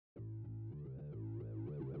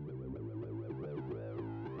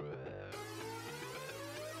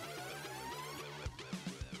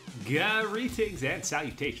Greetings and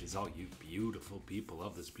salutations, all you beautiful people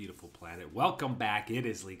of this beautiful planet. Welcome back. It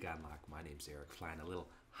is League Unlocked. My name's Eric, flying a little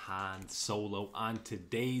Han Solo on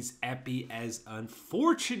today's epi, as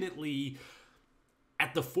unfortunately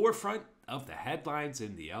at the forefront of the headlines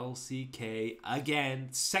in the LCK again,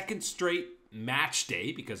 second straight match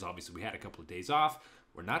day, because obviously we had a couple of days off.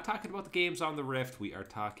 We're not talking about the games on the Rift. We are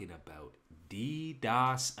talking about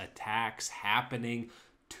DDoS attacks happening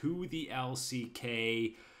to the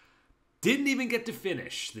LCK. Didn't even get to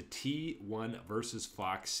finish the T1 versus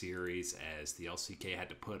Fox series, as the LCK had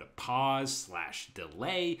to put a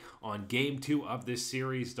pause/delay on game 2 of this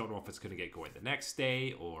series. Don't know if it's going to get going the next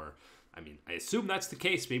day, or, I mean, I assume that's the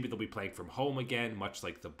case. Maybe they'll be playing from home again, much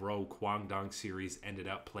like the Bro Kwangdong series ended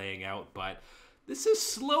up playing out. But this is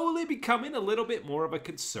slowly becoming a little bit more of a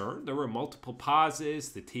concern. There were multiple pauses.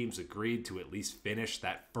 The teams agreed to at least finish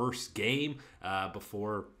that first game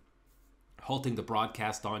before halting the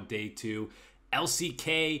broadcast on day 2.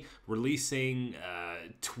 LCK releasing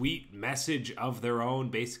a tweet message of their own,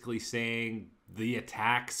 basically saying the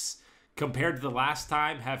attacks compared to the last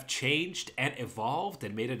time have changed and evolved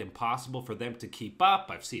and made it impossible for them to keep up.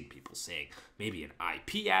 I've seen people saying maybe an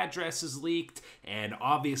IP address is leaked, and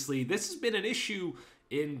obviously this has been an issue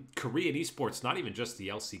in Korean esports, not even just the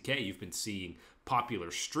LCK. You've been seeing popular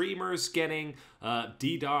streamers getting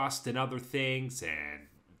DDoSed and other things, and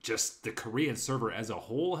just the Korean server as a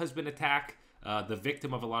whole has been attacked, the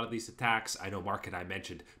victim of a lot of these attacks. I know Mark and I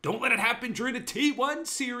mentioned, don't let it happen during a T1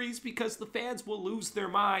 series because the fans will lose their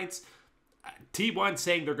minds. T1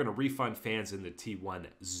 saying they're going to refund fans in the T1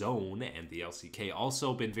 zone, and the LCK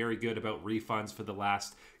also been very good about refunds for the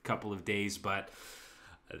last couple of days, but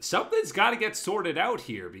something's got to get sorted out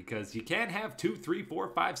here, because you can't have 2, 3, 4,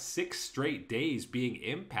 5, 6 straight days being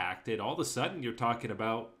impacted. All of a sudden you're talking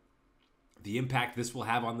about the impact this will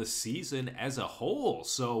have on the season as a whole.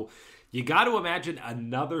 So you got to imagine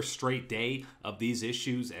another straight day of these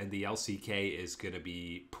issues, and the LCK is going to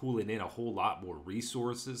be pooling in a whole lot more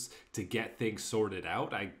resources to get things sorted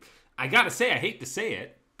out. I got to say, I hate to say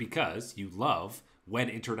it, because you love when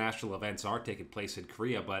international events are taking place in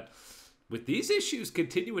Korea, but with these issues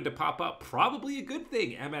continuing to pop up, probably a good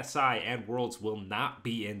thing MSI and Worlds will not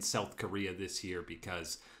be in South Korea this year,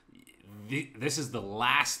 because this is the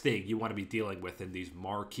last thing you want to be dealing with in these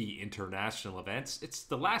marquee international events. It's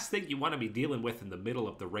the last thing you want to be dealing with in the middle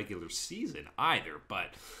of the regular season either.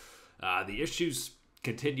 But the issues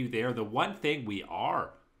continue there. The one thing we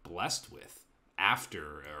are blessed with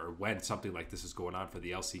after, or when something like this is going on for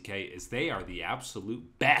the LCK, is they are the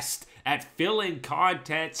absolute best at filling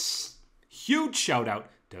content. Huge shout out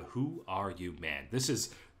to Who Are You Man. This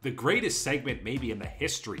is the greatest segment maybe in the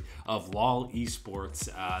history of LoL esports.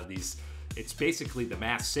 It's basically the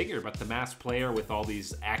masked singer, but the masked player with all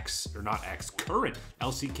these current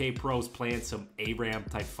LCK pros playing some ARAM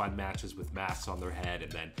type fun matches with masks on their head,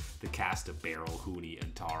 and then the cast of Beryl, Hooney,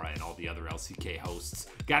 and Tara, and all the other LCK hosts.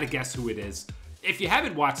 Gotta guess who it is. If you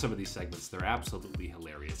haven't watched some of these segments, they're absolutely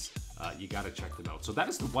hilarious. You gotta check them out. So that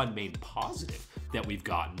is the one main positive that we've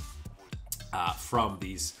gotten from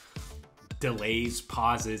these delays,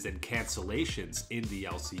 pauses, and cancellations in the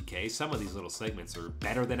LCK. Some of these little segments are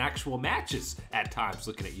better than actual matches at times,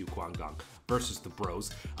 looking at you, Kwangdong versus the Bros.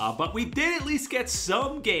 But we did at least get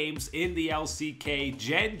some games in the LCK.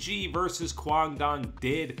 Gen.G versus Kwangdong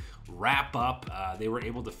did wrap up. They were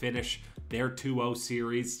able to finish their 2-0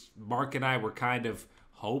 series. Mark and I were kind of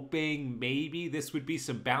hoping maybe this would be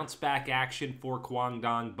some bounce back action for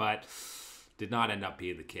Kwangdong, but did not end up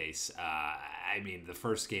being the case. I mean, the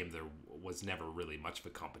first game there was never really much of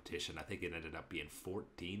a competition. I think it ended up being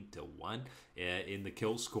 14-1 in the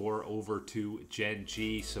kill score over to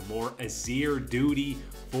Gen.G. Some more Azir duty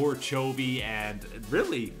for Chovy, and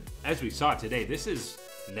really, as we saw today, this is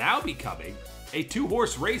now becoming a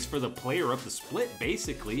 2-horse race for the player of the split,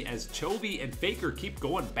 basically, as Chovy and Faker keep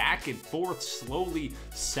going back and forth, slowly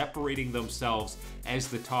separating themselves as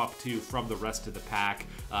the top 2 from the rest of the pack.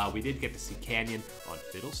 We did get to see Canyon on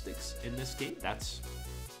Fiddlesticks in this game. That's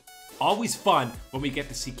always fun when we get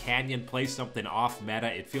to see Canyon play something off meta.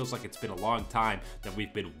 It feels like it's been a long time that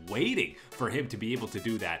we've been waiting for him to be able to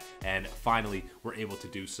do that, and finally we're able to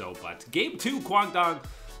do so. But game 2, Kwangdong,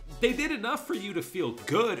 they did enough for you to feel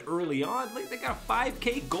good early on. Like, they got a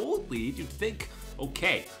 5k gold lead. You'd think,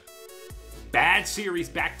 okay, bad series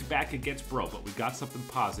back-to-back against Bro, but we got something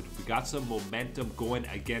positive. We got some momentum going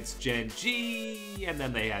against Gen.G, and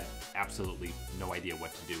then they had absolutely no idea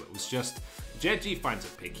what to do. It was just Gen.G finds a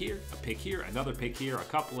pick here, another pick here, a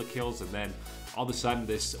couple of kills, and then all of a sudden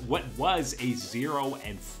this, what was a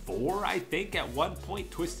 0-4, I think, at one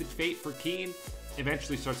point, Twisted Fate for Keen,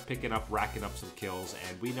 eventually starts picking up, racking up some kills,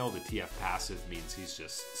 and we know the TF passive means he's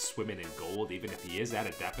just swimming in gold, even if he is at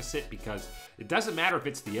a deficit, because it doesn't matter if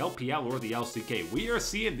it's the LPL or the LCK. We are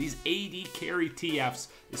seeing these AD carry TFs,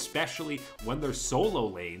 especially when they're solo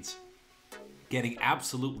lanes, getting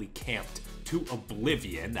absolutely camped to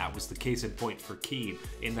oblivion. That was the case in point for Keen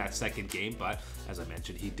in that second game, but as I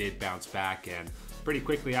mentioned, he did bounce back, and pretty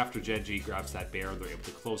quickly after Gen G grabs that Baron, they're able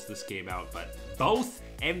to close this game out. But both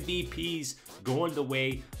MVPs going the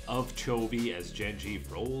way of Chovy as Gen G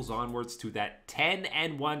rolls onwards to that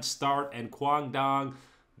 10-1 start, and Kwangdong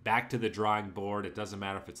back to the drawing board. It doesn't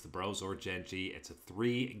matter if it's the Bros or Gen G. It's a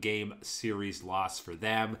 3-game series loss for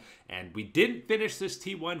them. And we didn't finish this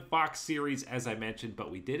T1 Fox series, as I mentioned,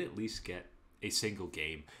 but we did at least get a single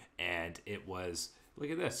game. And it was,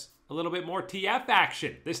 look at this, a little bit more TF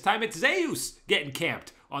action. This time it's Zeus getting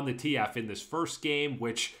camped on the TF in this first game,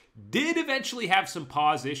 which did eventually have some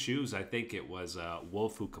pause issues. I think it was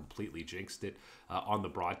Wolf who completely jinxed it on the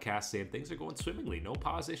broadcast, saying things are going swimmingly, no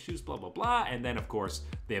pause issues, blah, blah, blah. And then, of course,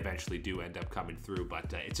 they eventually do end up coming through.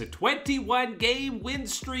 But it's a 21-game win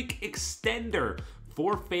streak extender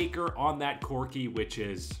for Faker on that Corki, which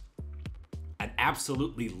is an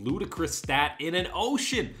absolutely ludicrous stat in an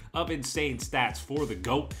ocean of insane stats for the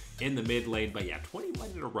GOAT in the mid lane. But yeah,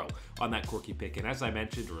 21 in a row on that Corki pick. And as I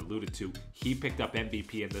mentioned or alluded to, he picked up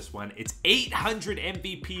MVP in this one. It's 800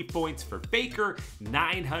 MVP points for Faker,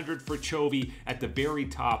 900 for Chovy at the very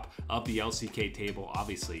top of the LCK table.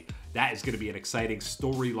 Obviously, that is going to be an exciting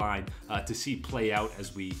storyline to see play out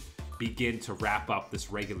as we begin to wrap up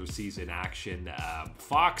this regular season action.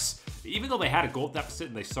 Fox, even though they had a gold deficit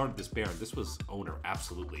and they started this Baron, this was owner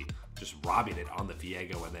absolutely just robbing it on the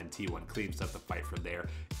Viego, and then T1 cleans up the fight from there.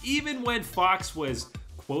 Even when Fox was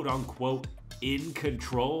quote-unquote in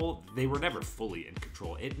control, they were never fully in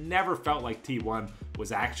control. It never felt like T1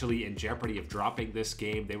 was actually in jeopardy of dropping this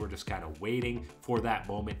game. They were just kind of waiting for that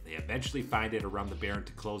moment. They eventually find it around the Baron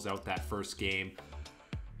to close out that first game.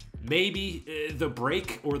 Maybe the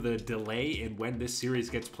break or the delay in when this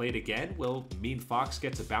series gets played again will mean Fox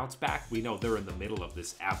gets a bounce back. We know they're in the middle of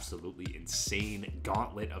this absolutely insane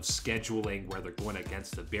gauntlet of scheduling where they're going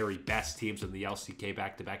against the very best teams in the LCK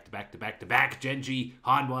back-to-back, Gen G,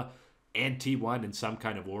 Hanwha, and T1 in some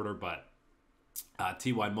kind of order. But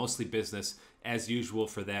T1 mostly business as usual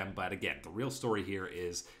for them. But again, the real story here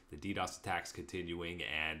is the DDoS attacks continuing.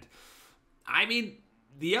 And I mean,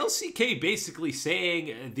 the LCK basically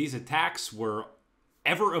saying these attacks were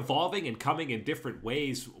ever evolving and coming in different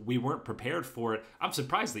ways. We weren't prepared for it. I'm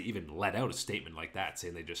surprised they even let out a statement like that,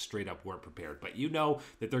 saying they just straight up weren't prepared. But you know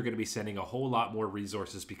that they're going to be sending a whole lot more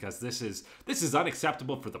resources, because this is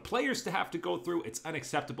unacceptable for the players to have to go through. It's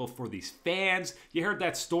unacceptable for these fans. You heard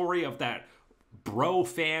that story of that Bro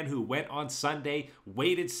fan who went on Sunday,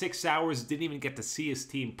 waited 6 hours, didn't even get to see his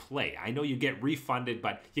team play. I know you get refunded,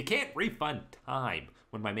 but you can't refund time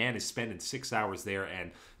when my man is spending 6 hours there.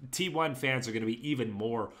 And T1 fans are going to be even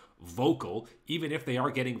more vocal. Even if they are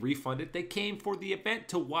getting refunded, they came for the event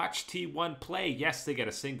to watch T1 play. Yes, they get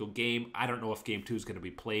a single game. I don't know if game 2 is going to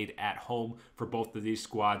be played at home for both of these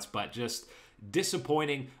squads, but just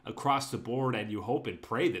disappointing across the board. And you hope and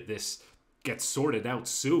pray that this gets sorted out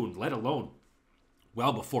soon, let alone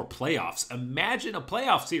well before playoffs. Imagine a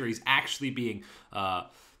playoff series actually being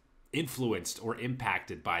influenced or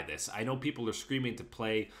impacted by this. I know people are screaming to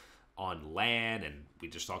play on LAN, and we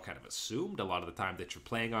just all kind of assumed a lot of the time that you're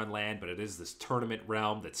playing on LAN, but it is this tournament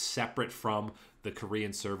realm that's separate from the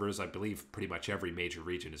Korean servers. I believe pretty much every major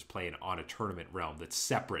region is playing on a tournament realm that's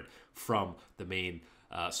separate from the main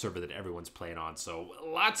server that everyone's playing on. So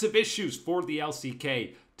lots of issues for the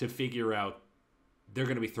LCK to figure out. They're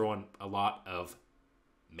going to be throwing a lot of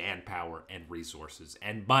manpower and resources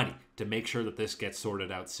and money to make sure that this gets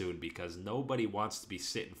sorted out soon, because nobody wants to be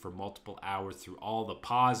sitting for multiple hours through all the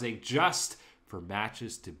pausing just for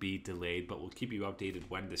matches to be delayed. But we'll keep you updated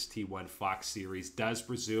when this T1 Fox series does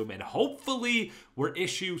resume, and hopefully we're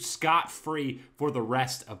issue scot-free for the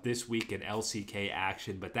rest of this week in LCK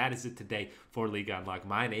action. But that is it today for League Unlocked.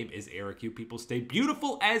 My name is Eric. You people stay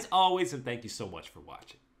beautiful as always, and thank you so much for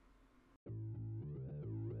watching.